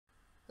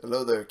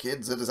Hello there,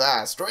 kids. It is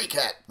I, Stray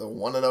Cat, the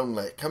one and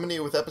only, coming to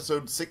you with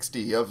episode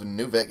 60 of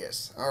New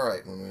Vegas.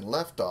 Alright, when we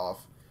left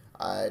off,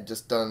 I had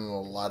just done a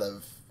lot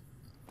of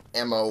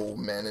ammo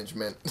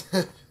management,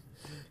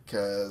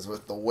 because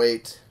with the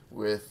weight,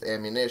 with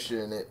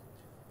ammunition, it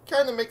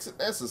kind of makes it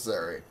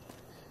necessary.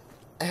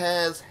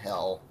 As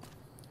hell.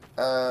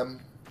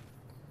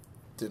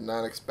 Did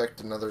not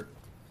expect another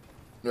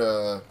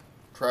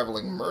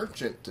traveling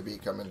merchant to be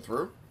coming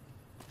through.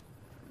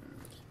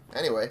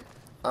 Anyway,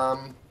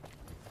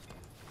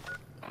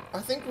 I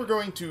think we're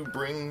going to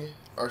bring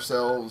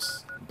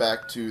ourselves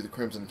back to the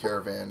Crimson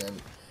Caravan and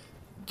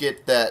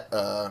get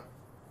that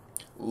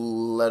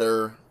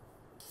letter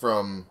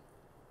from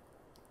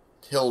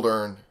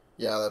Hildern.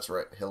 Yeah, that's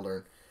right,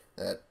 Hildern.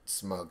 That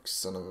smug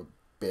son of a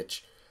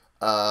bitch.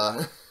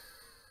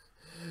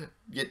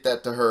 Get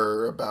that to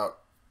her about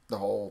the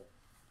whole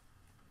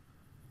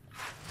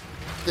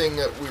thing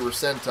that we were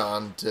sent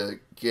on to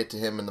get to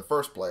him in the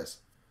first place.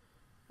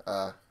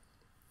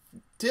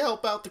 To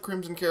help out the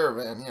Crimson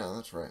Caravan. Yeah,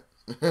 that's right.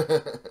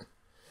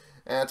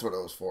 That's what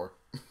it was for.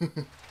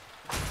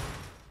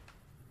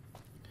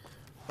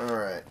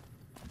 Alright.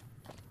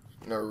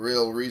 No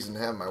real reason to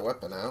have my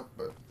weapon out,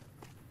 but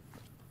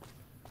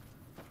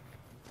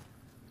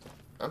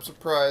I'm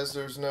surprised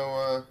there's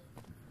no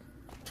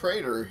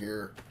trader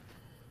here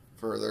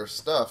for their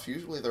stuff.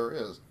 Usually there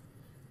is.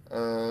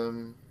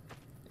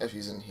 Yeah,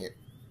 she's in here,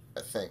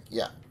 I think.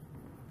 Yeah.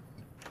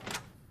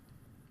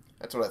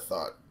 That's what I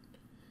thought.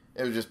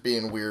 It was just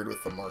being weird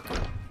with the market.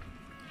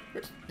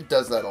 It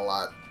does that a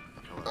lot.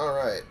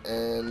 Alright,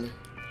 and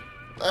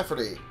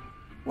Lafferty.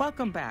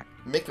 Welcome back.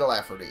 Mickey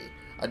Lafferty.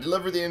 I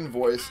delivered the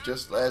invoice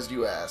just as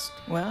you asked.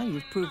 Well,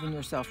 you've proven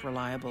yourself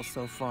reliable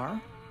so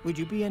far. Would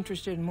you be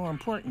interested in more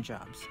important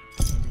jobs?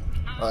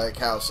 Like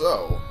how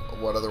so?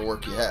 What other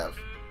work you have?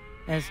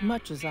 As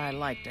much as I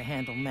like to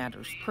handle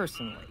matters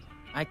personally,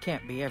 I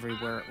can't be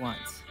everywhere at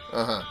once.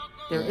 Uh-huh.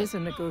 There is a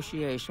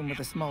negotiation with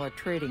a smaller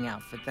trading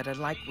outfit that I'd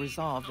like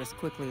resolved as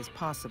quickly as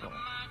possible.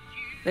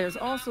 There's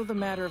also the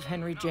matter of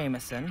Henry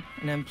Jameson,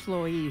 an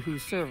employee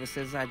whose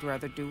services I'd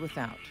rather do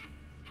without.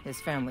 His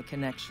family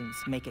connections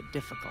make it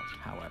difficult,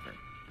 however.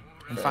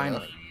 And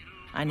finally,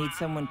 I need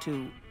someone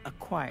to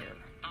acquire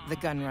the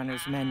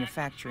Gunrunner's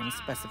manufacturing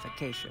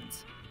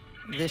specifications.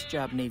 This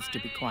job needs to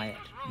be quiet.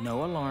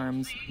 No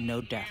alarms,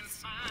 no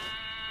deaths.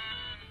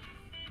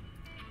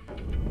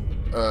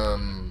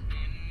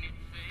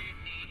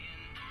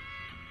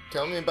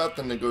 Tell me about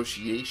the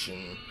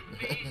negotiation.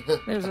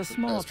 There's a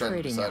small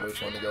trading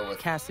outfit,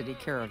 Cassidy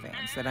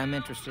Caravans, that I'm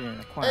interested in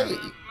acquiring.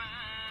 Hey.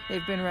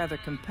 They've been rather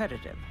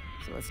competitive,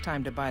 so it's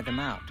time to buy them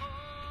out.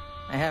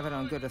 I have it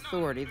on good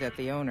authority that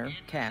the owner,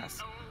 Cass,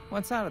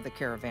 wants out of the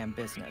caravan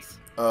business.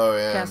 Oh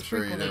yeah, Cass I'm sure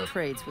you frequently do.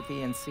 trades with the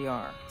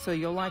NCR, so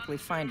you'll likely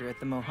find her at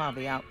the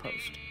Mojave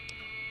outpost.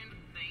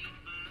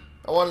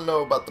 I want to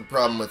know about the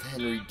problem with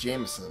Henry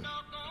Jameson.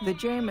 The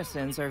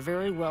Jamesons are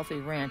very wealthy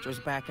ranchers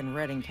back in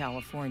Redding,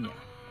 California,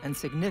 and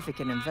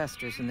significant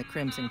investors in the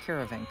Crimson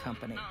Caravan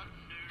Company.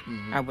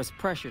 I was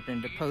pressured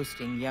into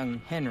posting young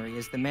Henry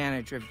as the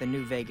manager of the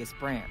New Vegas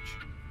branch.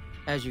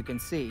 As you can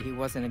see, he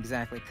wasn't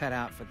exactly cut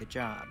out for the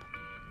job.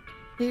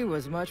 He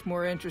was much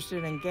more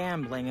interested in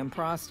gambling and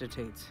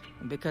prostitutes,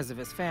 and because of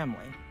his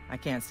family, I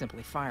can't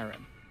simply fire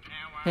him.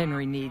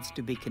 Henry needs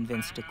to be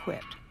convinced to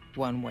quit,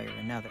 one way or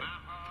another.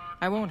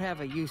 I won't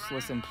have a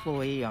useless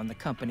employee on the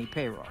company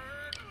payroll.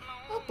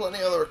 Well, plenty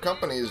of other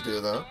companies do,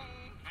 though.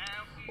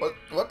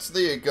 What's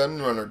the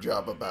Gunrunner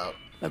job about?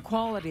 The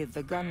quality of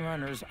the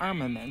Gunrunner's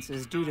armaments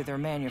is due to their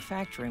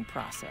manufacturing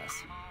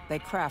process. They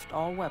craft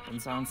all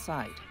weapons on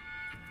site.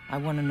 I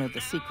want to know the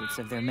secrets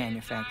of their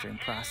manufacturing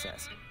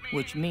process,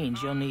 which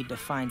means you'll need to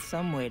find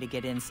some way to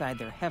get inside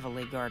their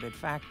heavily guarded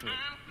factory.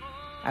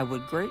 I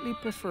would greatly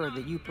prefer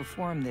that you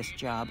perform this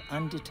job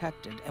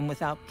undetected and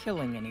without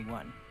killing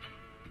anyone,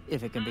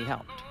 if it can be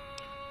helped.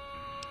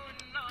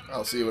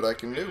 I'll see what I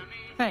can do.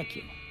 Thank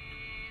you.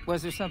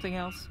 Was there something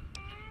else?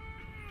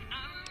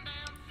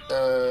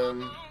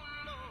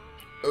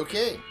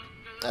 Okay.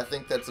 I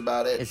think that's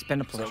about it. It's been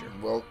a pleasure.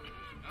 So, well,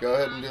 go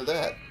ahead and do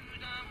that.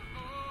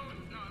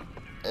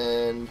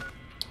 And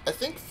I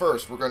think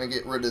first we're going to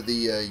get rid of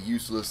the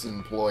useless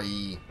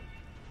employee.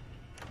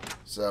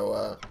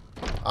 So,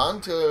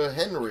 on to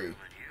Henry.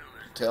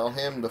 Tell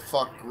him to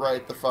fuck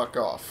right the fuck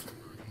off.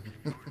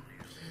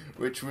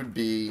 Which would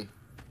be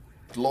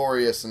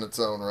glorious in its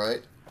own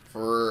right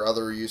for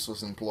other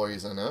useless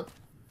employees I know.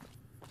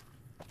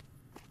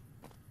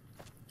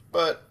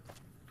 But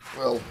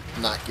we'll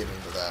not get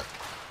into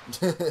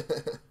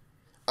that.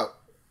 Oh.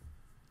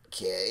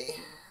 Okay.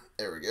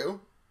 There we go.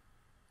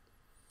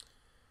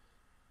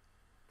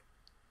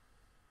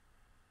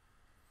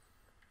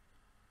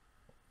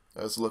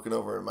 I was looking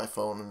over at my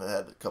phone and it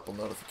had a couple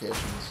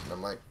notifications, and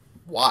I'm like,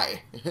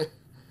 why?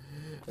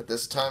 At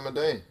this time of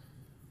day?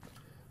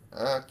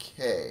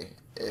 Okay.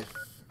 If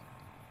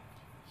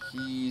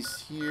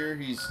he's here,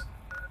 he's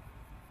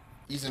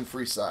in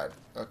Freeside.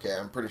 Okay,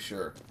 I'm pretty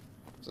sure.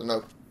 So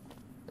no,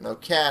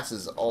 Cass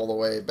is all the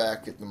way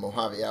back at the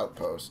Mojave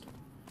outpost.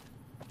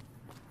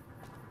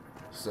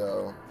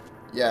 So,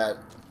 yeah,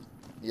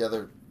 the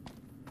other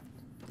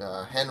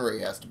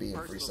Henry has to be in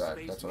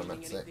Freeside. That's what I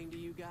meant to say.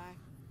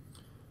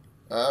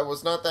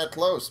 Was not that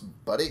close,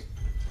 buddy.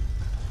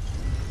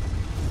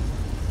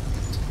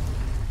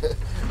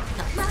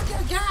 I'm not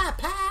your guy,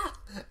 pal.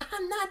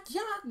 I'm not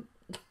your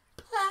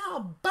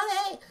pal,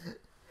 buddy.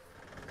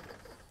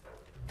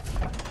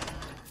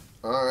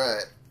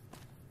 Alright.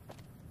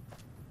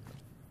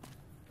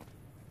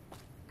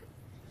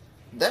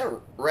 That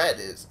rat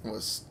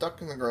was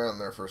stuck in the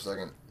ground there for a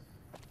second.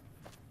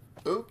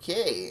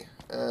 Okay.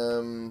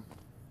 The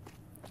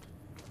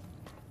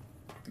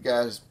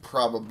guy's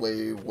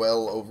probably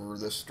well over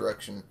this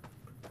direction.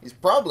 He's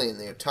probably in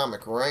the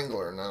Atomic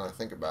Wrangler, now that I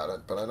think about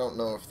it, but I don't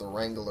know if the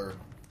Wrangler...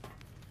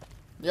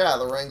 Yeah,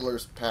 the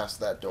Wrangler's past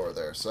that door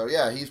there, so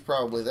yeah, he's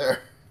probably there.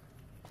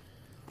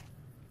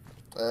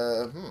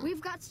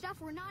 We've got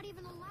stuff we're not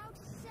even allowed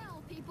to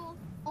sell, people.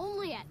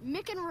 Only at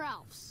Mick and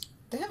Ralph's.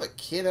 They have a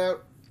kid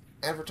out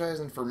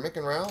advertising for Mick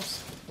and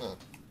Ralph's? Huh.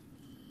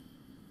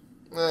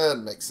 That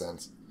makes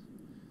sense.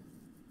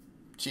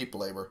 Cheap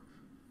labor.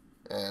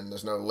 And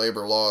there's no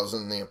labor laws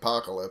in the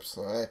apocalypse,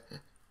 so hey,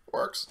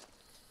 works.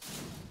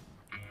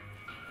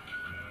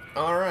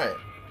 Alright.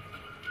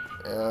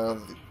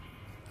 The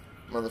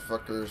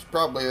motherfucker's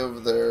probably over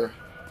there.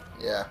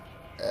 Yeah,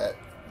 at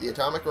the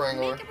Atomic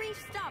Wrangler. Make a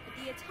brief stop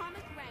at the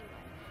Atomic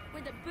Wrangler,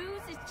 where the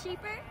booze is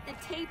cheaper, the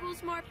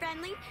table's more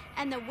friendly,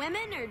 and the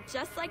women are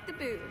just like the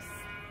booze.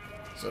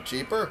 So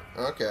cheaper?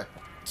 Okay.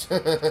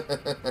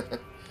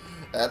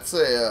 That's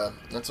a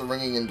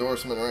ringing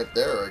endorsement right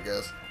there, I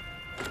guess.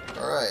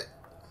 Alright.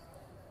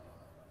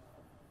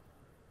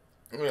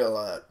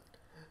 We'll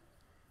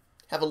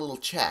have a little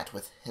chat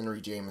with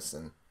Henry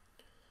Jameson,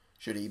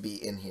 should he be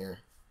in here.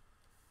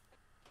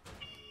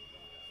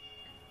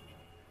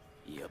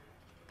 Yep.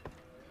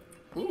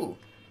 Ooh.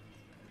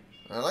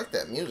 I like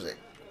that music.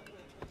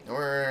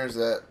 Where's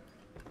that?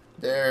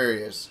 There he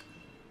is.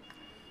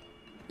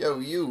 Yo,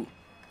 you.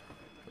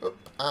 Oop,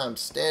 I'm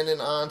standing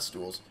on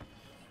stools.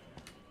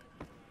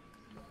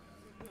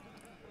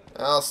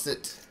 I'll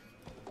sit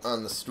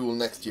on the stool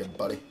next to you,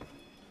 buddy.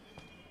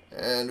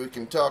 And we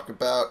can talk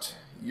about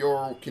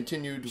your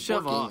continued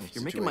Shove working off.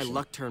 You're making my situation.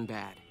 luck turn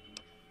bad.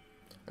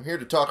 I'm here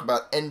to talk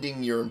about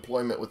ending your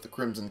employment with the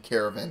Crimson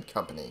Caravan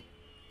Company.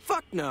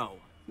 Fuck no.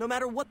 No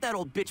matter what that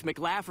old bitch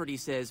McLafferty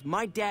says,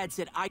 my dad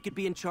said I could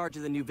be in charge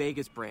of the New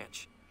Vegas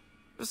branch.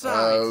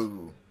 Besides,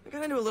 I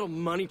got into a little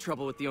money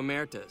trouble with the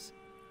Omertas.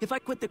 If I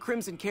quit the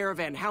Crimson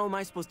Caravan, how am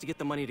I supposed to get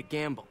the money to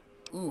gamble?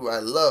 Ooh, I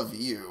love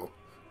you.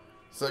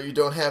 So you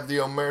don't have the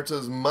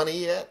Omerta's money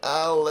yet?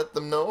 I'll let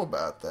them know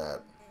about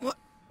that. What?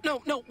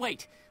 No,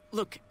 wait.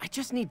 Look, I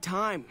just need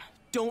time.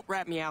 Don't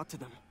rat me out to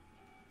them.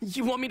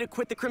 You want me to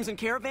quit the Crimson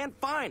Caravan?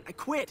 Fine, I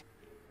quit.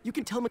 You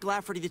can tell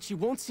McLafferty that she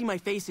won't see my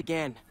face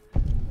again.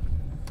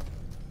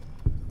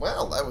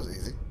 Well, that was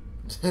easy.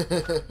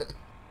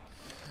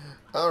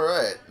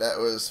 Alright, that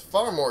was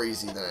far more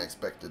easy than I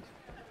expected.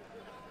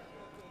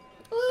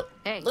 Well,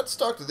 Hey. let's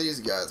talk to these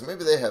guys.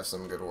 Maybe they have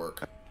some good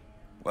work.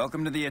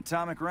 Welcome to the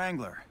Atomic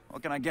Wrangler.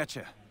 What can I get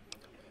you?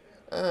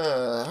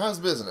 How's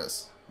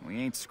business? We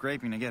ain't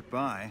scraping to get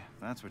by,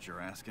 if that's what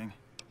you're asking.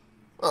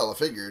 Well, I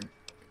figured.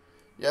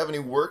 You have any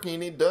work you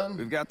need done?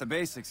 We've got the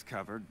basics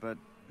covered, but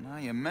now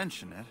you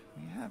mention it,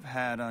 we have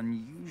had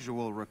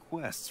unusual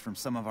requests from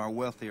some of our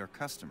wealthier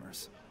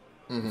customers.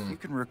 If you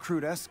can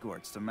recruit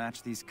escorts to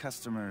match these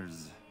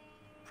customers'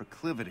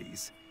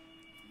 proclivities,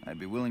 I'd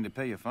be willing to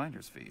pay you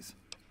finder's fees.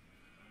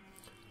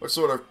 What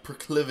sort of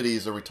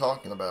proclivities are we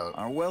talking about?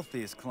 Our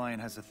wealthiest client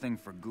has a thing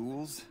for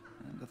ghouls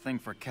and a thing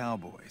for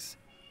cowboys.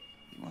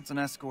 He wants an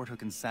escort who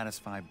can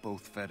satisfy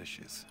both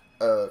fetishes.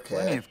 Plenty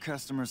Okay. of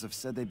customers have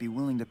said they'd be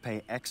willing to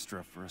pay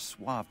extra for a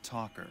suave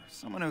talker,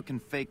 someone who can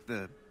fake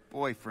the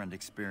boyfriend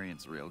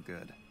experience real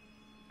good.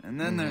 And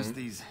then there's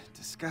these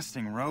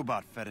disgusting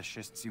robot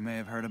fetishists you may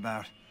have heard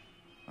about.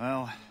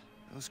 Well,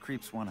 those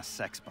creeps want a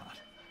sex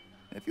bot.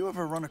 If you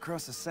ever run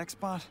across a sex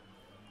bot,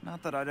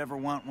 not that I'd ever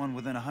want one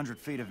within 100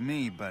 feet of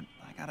me, but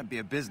I gotta be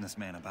a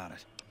businessman about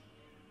it.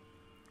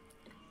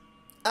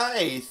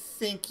 I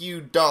think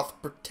you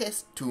doth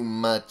protest too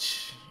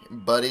much,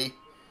 buddy.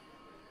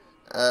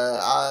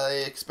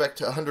 I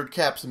expect 100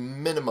 caps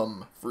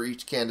minimum for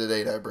each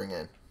candidate I bring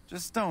in.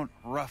 Just don't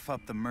rough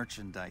up the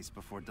merchandise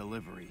before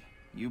delivery.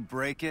 You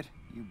break it,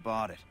 you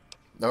bought it.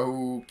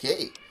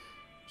 Okay.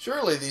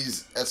 Surely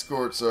these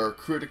escorts are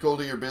critical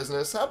to your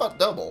business. How about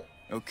double?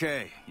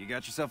 Okay, you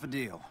got yourself a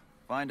deal.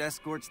 Find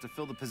escorts to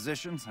fill the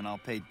positions, and I'll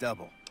pay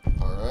double.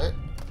 Alright.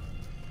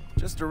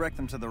 Just direct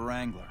them to the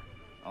Wrangler.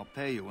 I'll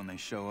pay you when they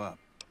show up.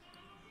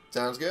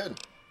 Sounds good.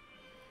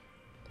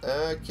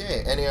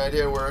 Okay, any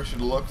idea where I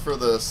should look for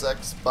the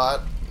sex bot?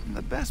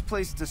 The best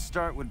place to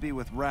start would be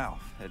with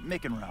Ralph, at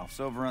Mick and Ralph's,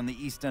 over on the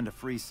east end of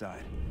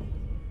Freeside.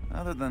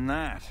 Other than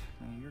that,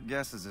 your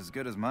guess is as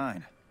good as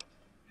mine.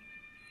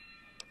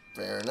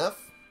 Fair enough.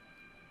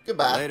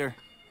 Goodbye. Later.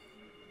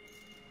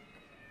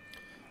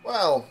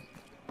 Well,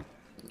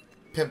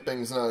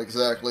 pimping's not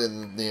exactly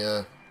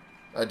the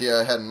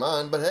idea I had in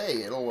mind, but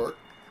hey, it'll work.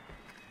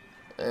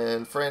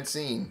 And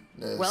Francine,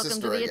 Welcome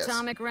sister, to the I guess.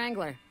 Atomic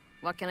Wrangler.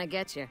 What can I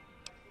get you?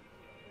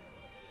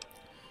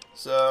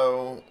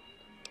 So,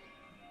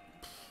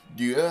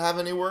 do you have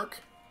any work?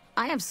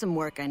 I have some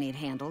work I need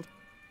handled.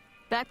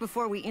 Back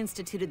before we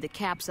instituted the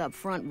caps up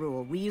front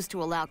rule, we used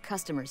to allow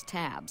customers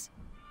tabs.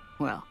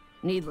 Well,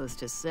 needless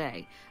to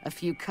say, a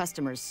few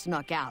customers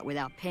snuck out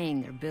without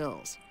paying their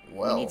bills.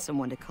 Well. We need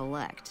someone to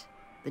collect.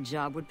 The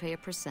job would pay a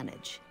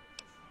percentage.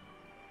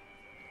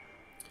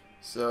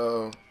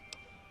 So,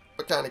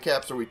 what kind of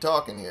caps are we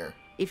talking here?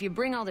 If you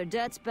bring all their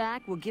debts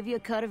back, we'll give you a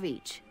cut of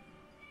each.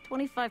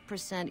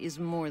 25% is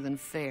more than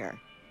fair.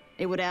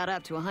 It would add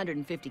up to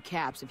 150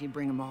 caps if you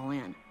bring them all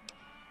in.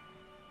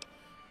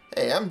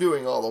 Hey, I'm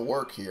doing all the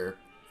work here.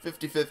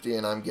 50-50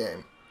 and I'm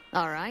game.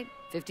 All right,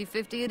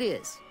 50-50 it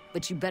is.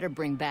 But you better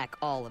bring back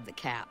all of the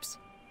caps.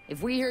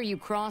 If we hear you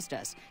crossed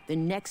us, the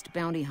next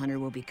bounty hunter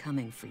will be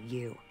coming for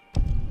you.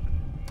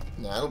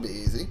 That'll be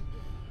easy.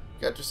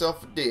 Got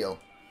yourself a deal.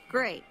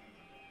 Great.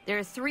 There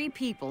are 3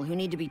 people who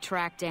need to be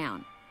tracked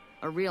down.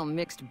 A real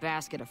mixed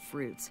basket of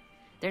fruits.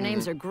 Their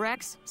names are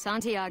Grex,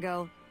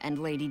 Santiago, and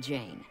Lady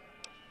Jane.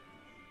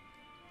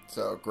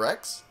 So,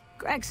 Grex?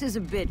 Grex is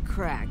a bit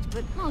cracked,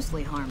 but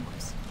mostly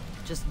harmless.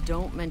 Just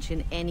don't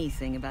mention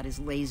anything about his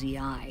lazy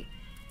eye.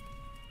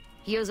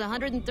 He owes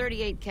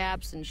 138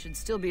 caps and should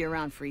still be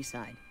around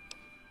Freeside.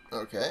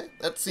 Okay,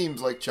 that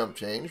seems like chump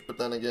change, but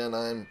then again,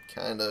 I'm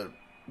kinda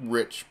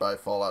rich by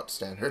Fallout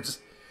standards.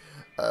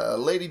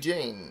 Lady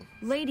Jane.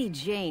 Lady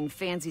Jane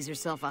fancies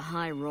herself a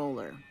high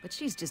roller, but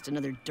she's just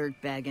another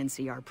dirtbag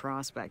NCR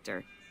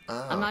prospector.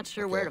 I'm not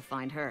sure where to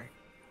find her.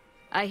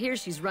 I hear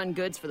she's run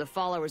goods for the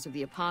followers of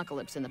the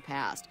apocalypse in the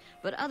past,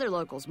 but other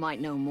locals might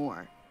know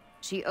more.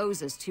 She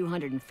owes us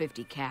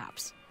 250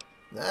 caps.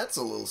 That's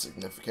a little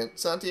significant.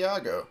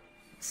 Santiago.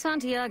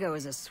 Santiago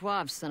is a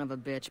suave son of a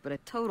bitch, but a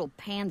total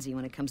pansy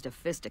when it comes to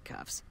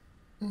fisticuffs.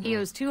 He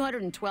owes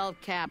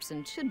 212 caps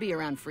and should be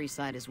around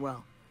Freeside as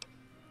well.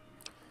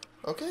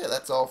 Okay,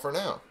 that's all for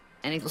now.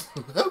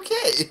 Anything?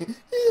 Okay.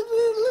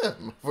 My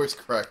voice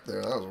cracked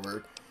there. That was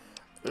weird.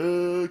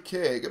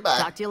 Okay, goodbye.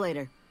 Talk to you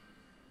later.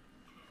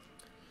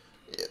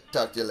 Yeah,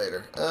 talk to you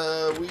later.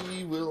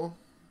 We will...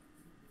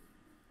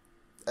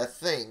 I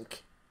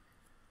think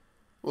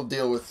we'll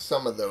deal with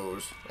some of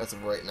those as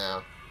of right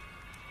now.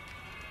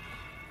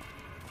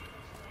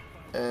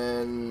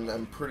 And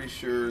I'm pretty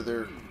sure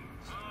there...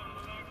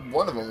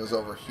 One of them is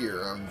over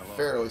here, I'm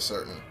fairly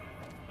certain.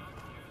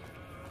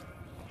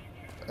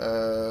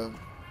 I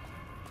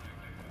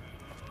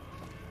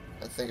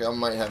think I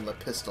might have my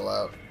pistol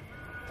out.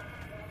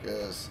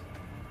 Because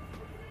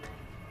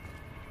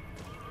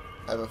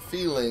I have a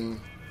feeling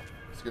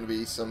there's going to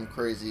be some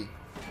crazy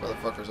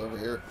motherfuckers over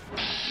here.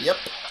 Yep.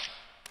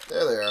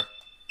 There they are.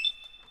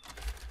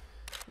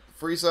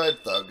 Freeside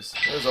thugs.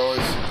 There's always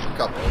a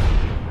couple.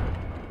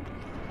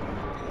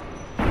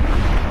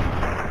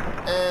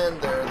 And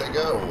there they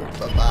go.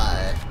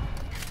 Bye-bye.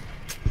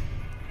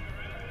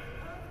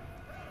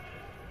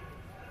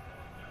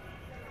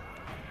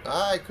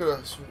 I could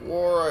have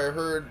swore I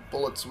heard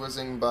bullets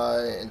whizzing by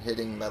and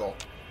hitting metal.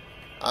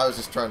 I was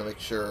just trying to make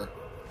sure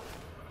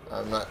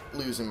I'm not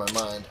losing my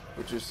mind,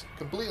 which is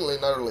completely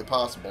and utterly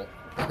possible.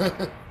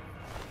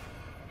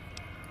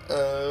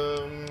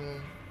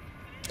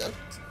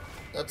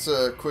 That's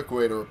a quick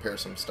way to repair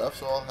some stuff,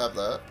 so I'll have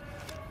that.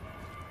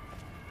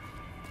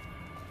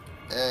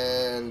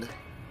 And...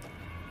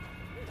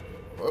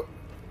 whoop.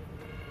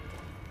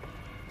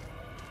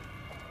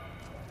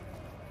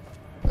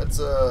 That's,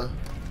 oh,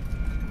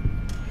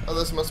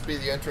 this must be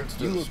the entrance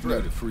to You the look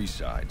strip. new to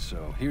Freeside,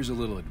 so here's a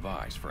little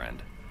advice,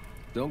 friend.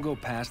 Don't go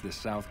past the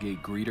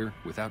Southgate greeter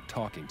without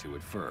talking to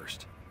it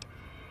first.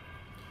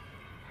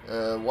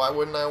 Why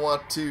wouldn't I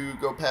want to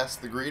go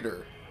past the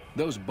greeter?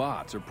 Those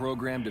bots are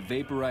programmed to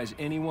vaporize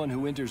anyone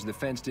who enters the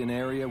fenced-in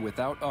area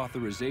without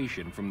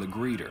authorization from the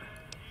greeter.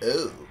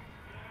 Oh.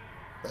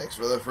 Thanks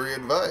for the free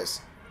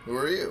advice. Who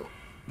are you?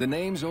 The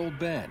name's Old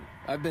Ben.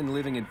 I've been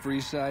living in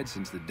Freeside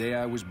since the day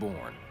I was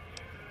born.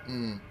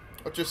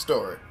 What's your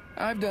story?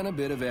 I've done a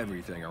bit of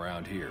everything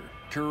around here.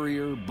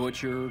 Courier,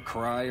 butcher,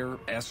 crier,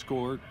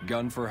 escort,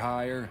 gun for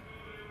hire.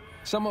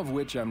 Some of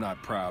which I'm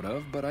not proud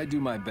of, but I do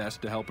my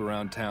best to help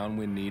around town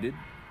when needed.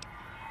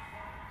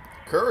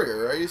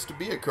 Courier? I used to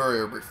be a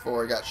courier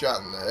before I got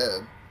shot in the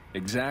head.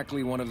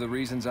 Exactly one of the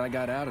reasons I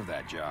got out of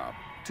that job.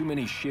 Too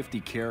many shifty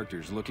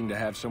characters looking to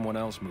have someone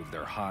else move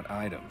their hot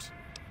items.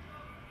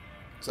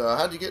 So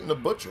how'd you get into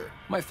butcher?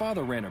 My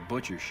father ran a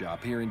butcher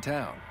shop here in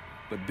town,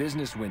 but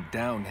business went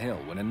downhill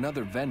when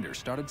another vendor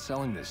started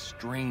selling this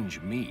strange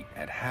meat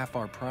at half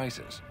our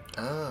prices.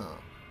 Oh,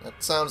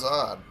 that sounds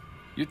odd.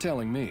 You're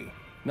telling me.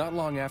 Not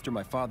long after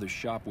my father's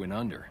shop went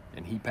under,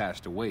 and he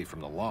passed away from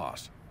the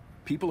loss,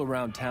 people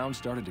around town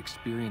started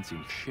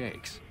experiencing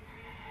shakes.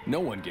 No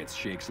one gets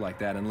shakes like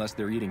that unless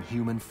they're eating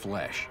human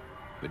flesh.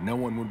 But no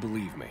one would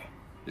believe me.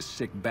 The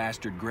sick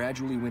bastard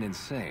gradually went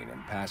insane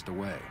and passed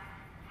away.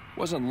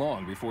 Wasn't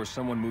long before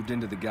someone moved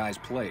into the guy's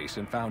place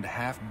and found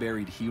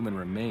half-buried human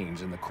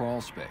remains in the crawl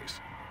space.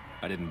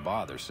 I didn't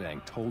bother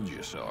saying "told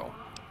you so."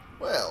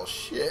 Well,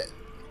 shit.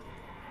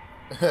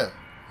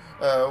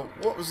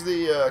 What was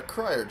the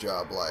crier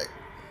job like?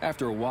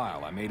 After a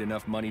while, I made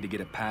enough money to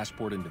get a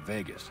passport into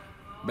Vegas.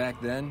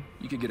 Back then,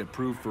 you could get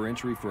approved for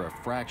entry for a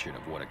fraction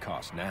of what it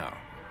costs now.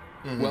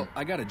 Well,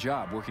 I got a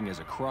job working as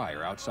a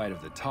crier outside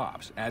of the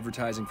Tops,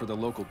 advertising for the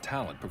local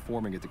talent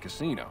performing at the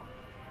casino.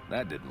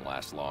 That didn't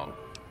last long.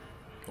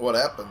 What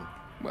happened?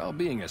 Well,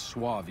 being a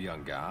suave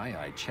young guy,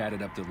 I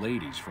chatted up the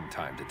ladies from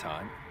time to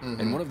time,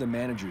 and one of the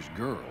manager's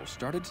girls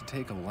started to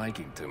take a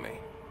liking to me.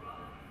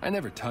 I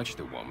never touched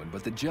the woman,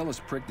 but the jealous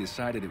prick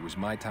decided it was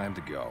my time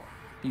to go.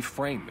 He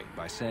framed me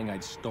by saying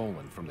I'd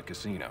stolen from the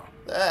casino.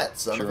 That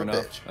son Sure of a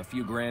enough, bitch. a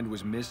few grand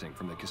was missing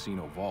from the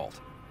casino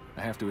vault.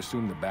 I have to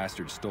assume the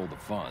bastard stole the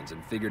funds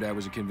and figured I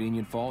was a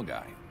convenient fall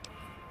guy.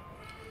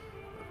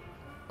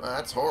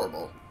 That's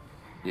horrible.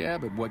 Yeah,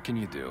 but what can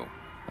you do?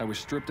 I was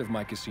stripped of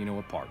my casino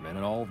apartment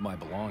and all of my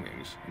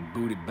belongings and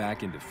booted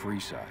back into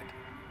Freeside.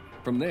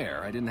 From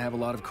there, I didn't have a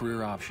lot of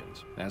career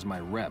options, as my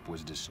rep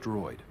was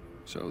destroyed.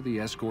 So the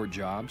escort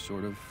job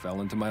sort of fell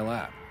into my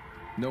lap.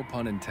 No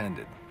pun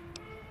intended.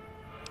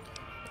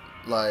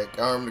 Like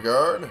armed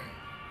guard?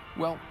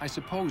 Well, I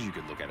suppose you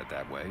could look at it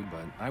that way,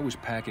 but I was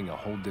packing a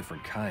whole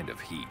different kind of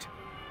heat.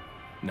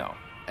 No,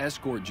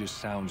 escort just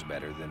sounds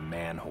better than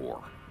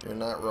man-whore. You're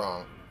not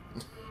wrong.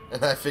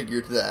 And I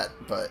figured that,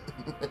 but...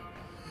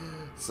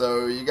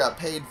 So, you got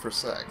paid for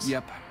sex?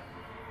 Yep.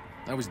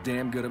 I was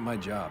damn good at my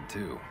job,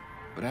 too.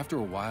 But after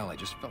a while, I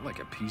just felt like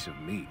a piece of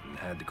meat and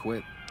had to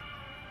quit.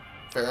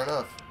 Fair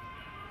enough.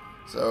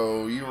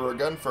 So, you were a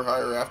gun for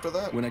hire after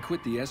that? When I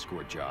quit the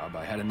escort job,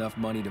 I had enough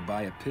money to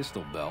buy a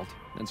pistol belt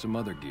and some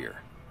other gear.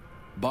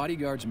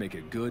 Bodyguards make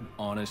a good,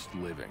 honest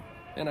living,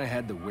 and I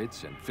had the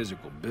wits and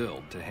physical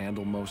build to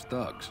handle most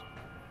thugs.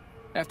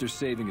 After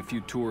saving a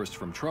few tourists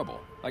from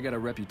trouble, I got a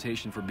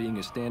reputation for being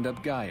a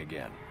stand-up guy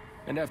again,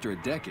 and after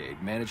a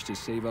decade, managed to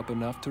save up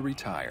enough to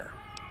retire.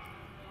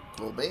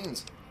 Cool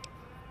beans.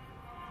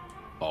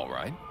 All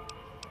right.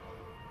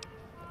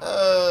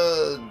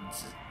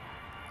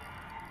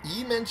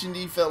 He mentioned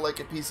he felt like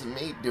a piece of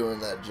meat doing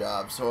that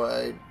job, so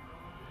I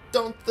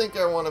don't think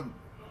I want to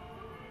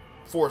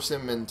force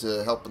him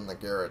into helping the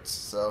Garretts.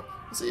 So,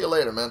 see you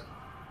later, man.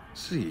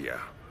 See ya.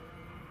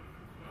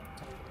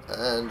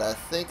 And I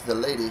think the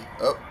lady...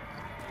 Oh.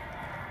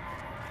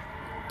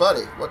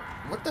 Buddy,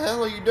 what the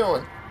hell are you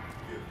doing?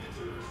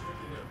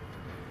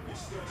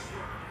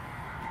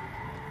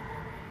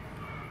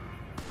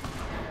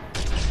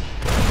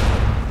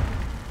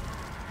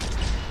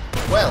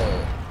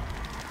 Well,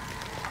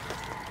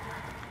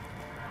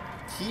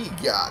 he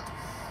got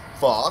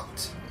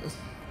fucked.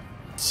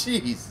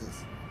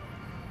 Jesus.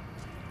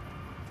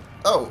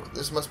 Oh,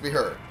 this must be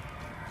her.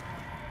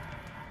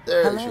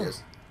 There she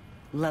is.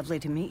 Lovely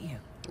to meet you.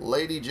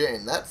 Lady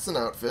Jane, that's an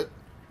outfit.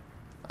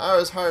 I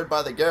was hired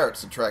by the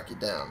Garretts to track you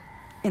down.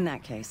 In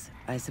that case,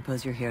 I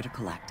suppose you're here to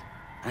collect.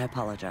 I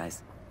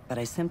apologize, but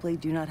I simply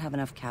do not have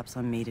enough caps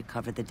on me to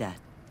cover the debt.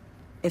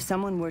 If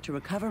someone were to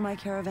recover my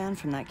caravan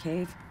from that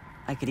cave,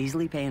 I could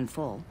easily pay in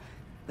full,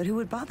 but who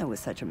would bother with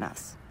such a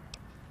mess?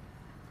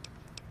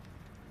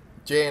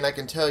 Jane, I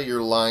can tell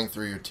you're lying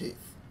through your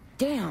teeth.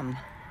 Damn!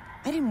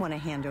 I didn't want to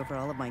hand over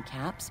all of my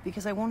caps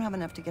because I won't have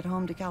enough to get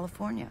home to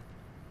California.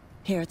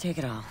 Here, take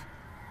it all.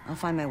 I'll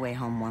find my way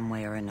home one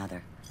way or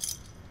another.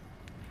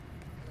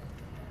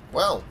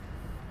 Well,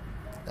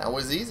 that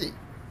was easy.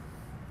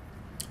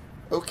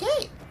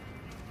 Okay.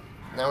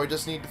 Now we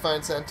just need to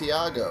find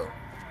Santiago.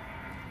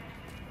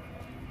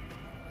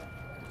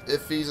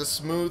 If he's a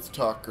smooth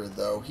talker,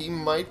 though, he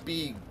might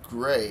be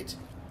great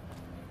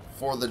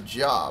for the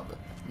job.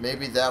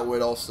 Maybe that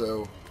would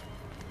also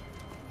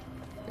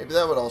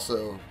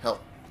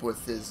help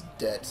with his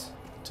debt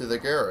to the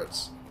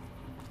Garretts.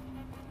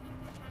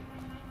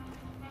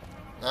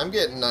 I'm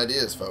getting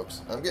ideas,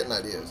 folks. I'm getting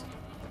ideas.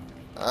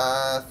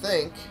 I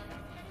think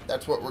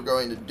that's what we're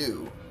going to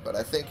do, but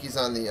I think he's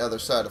on the other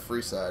side of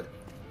Freeside.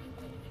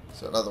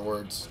 So in other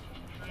words,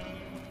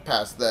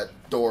 past that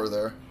door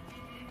there.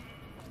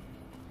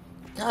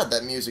 God,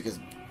 that music is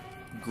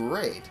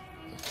great.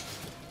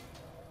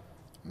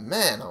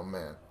 Man, oh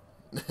man.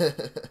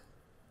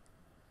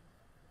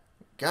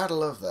 Gotta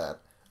love that.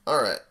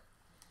 Alright.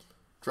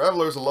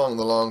 Travelers along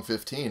the Long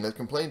 15 have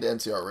complained to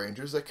NCR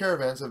Rangers that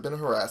caravans have been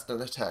harassed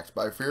and attacked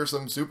by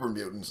fearsome super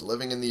mutants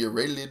living in the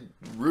irradiated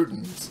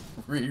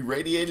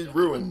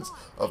ruins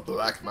of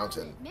Black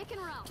Mountain.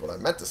 That's what I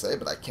meant to say,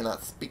 but I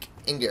cannot speak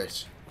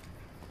English.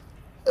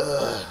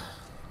 Ugh.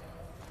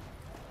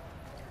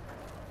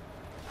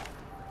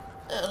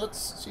 Yeah,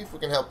 let's see if we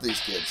can help these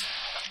kids.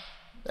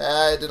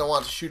 I didn't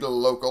want to shoot a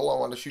local, I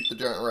want to shoot the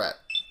giant rat.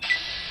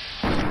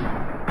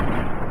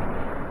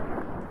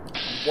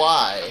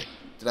 Why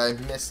did I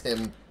miss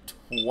him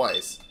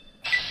twice?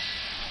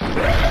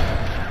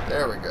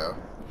 There we go.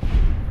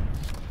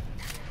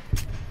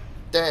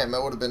 Damn,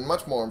 that would have been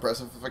much more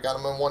impressive if I got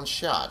him in one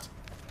shot.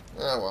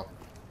 Oh well.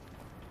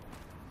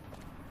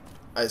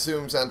 I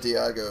assume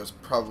Santiago's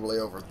probably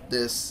over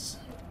this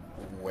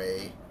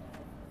way.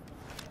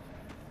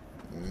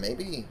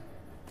 Maybe?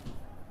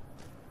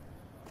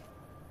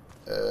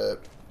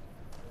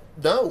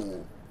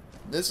 No.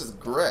 This is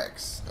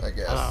Grex, I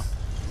guess. Hello.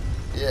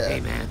 Yeah. Hey,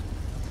 man.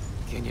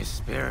 Can you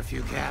spare a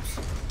few caps?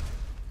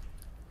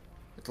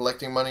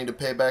 Collecting money to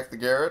pay back the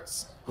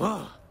Garretts?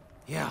 Whoa.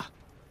 Yeah.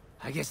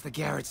 I guess the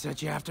Garrett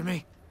sent you after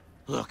me?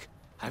 Look,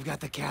 I've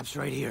got the caps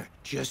right here.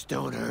 Just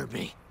don't hurt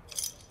me.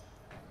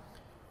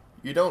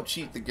 You don't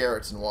cheat the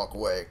Garretts and walk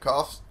away.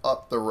 Cough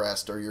up the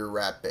rest or you're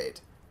rat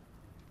bait.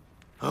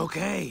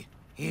 Okay.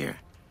 Here.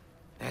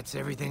 That's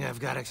everything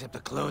I've got except the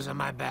clothes on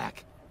my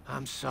back.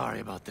 I'm sorry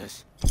about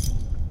this.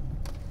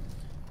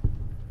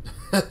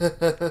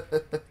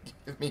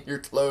 Give me your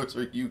clothes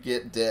or you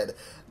get dead.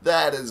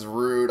 That is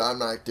rude. I'm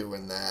not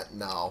doing that.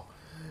 No.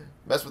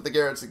 Mess with the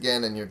Garretts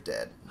again and you're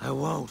dead. I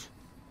won't.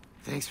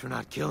 Thanks for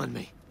not killing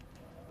me.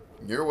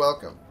 You're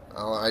welcome.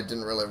 Oh, I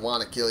didn't really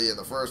want to kill you in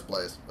the first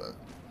place, but...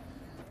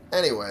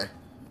 Anyway.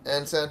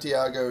 And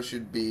Santiago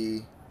should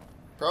be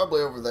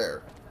probably over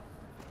there.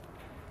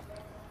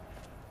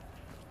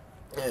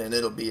 And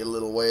it'll be a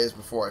little ways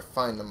before I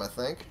find him, I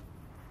think.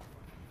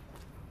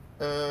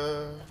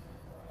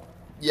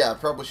 Yeah,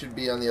 probably should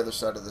be on the other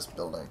side of this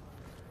building.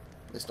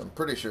 At least I'm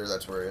pretty sure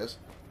that's where he is.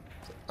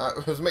 I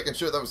was making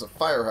sure that was a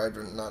fire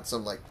hydrant, not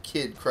some, like,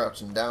 kid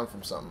crouching down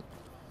from something.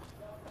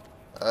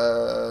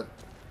 That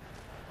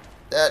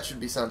should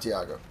be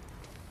Santiago.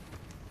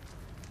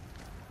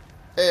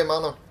 Hey,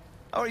 mano.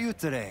 How are you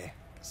today?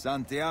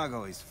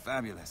 Santiago is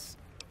fabulous.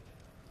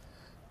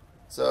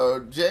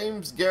 So,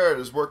 James Garrett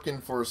is working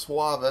for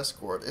Suave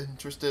Escort.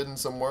 Interested in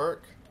some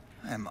work?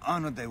 I'm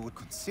honored they would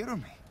consider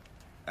me.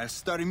 I'll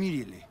start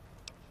immediately.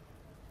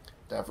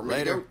 Down for me to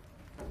Later. go.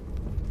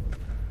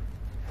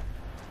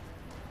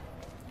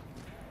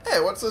 Hey,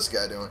 what's this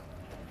guy doing?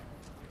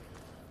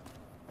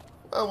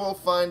 Well, we'll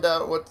find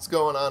out what's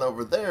going on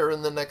over there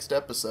in the next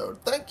episode.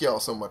 Thank you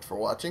all so much for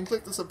watching.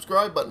 Click the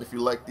subscribe button if you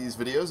like these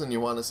videos and you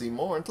want to see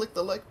more, and click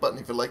the like button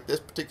if you like this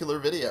particular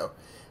video.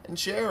 And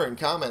share and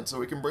comment so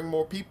we can bring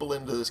more people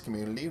into this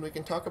community and we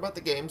can talk about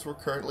the games we're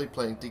currently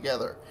playing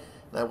together.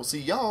 And I will see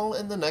y'all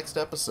in the next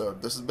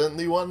episode. This has been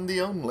the one, the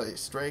only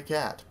Stray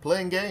Cat,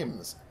 playing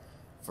games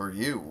for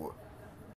you.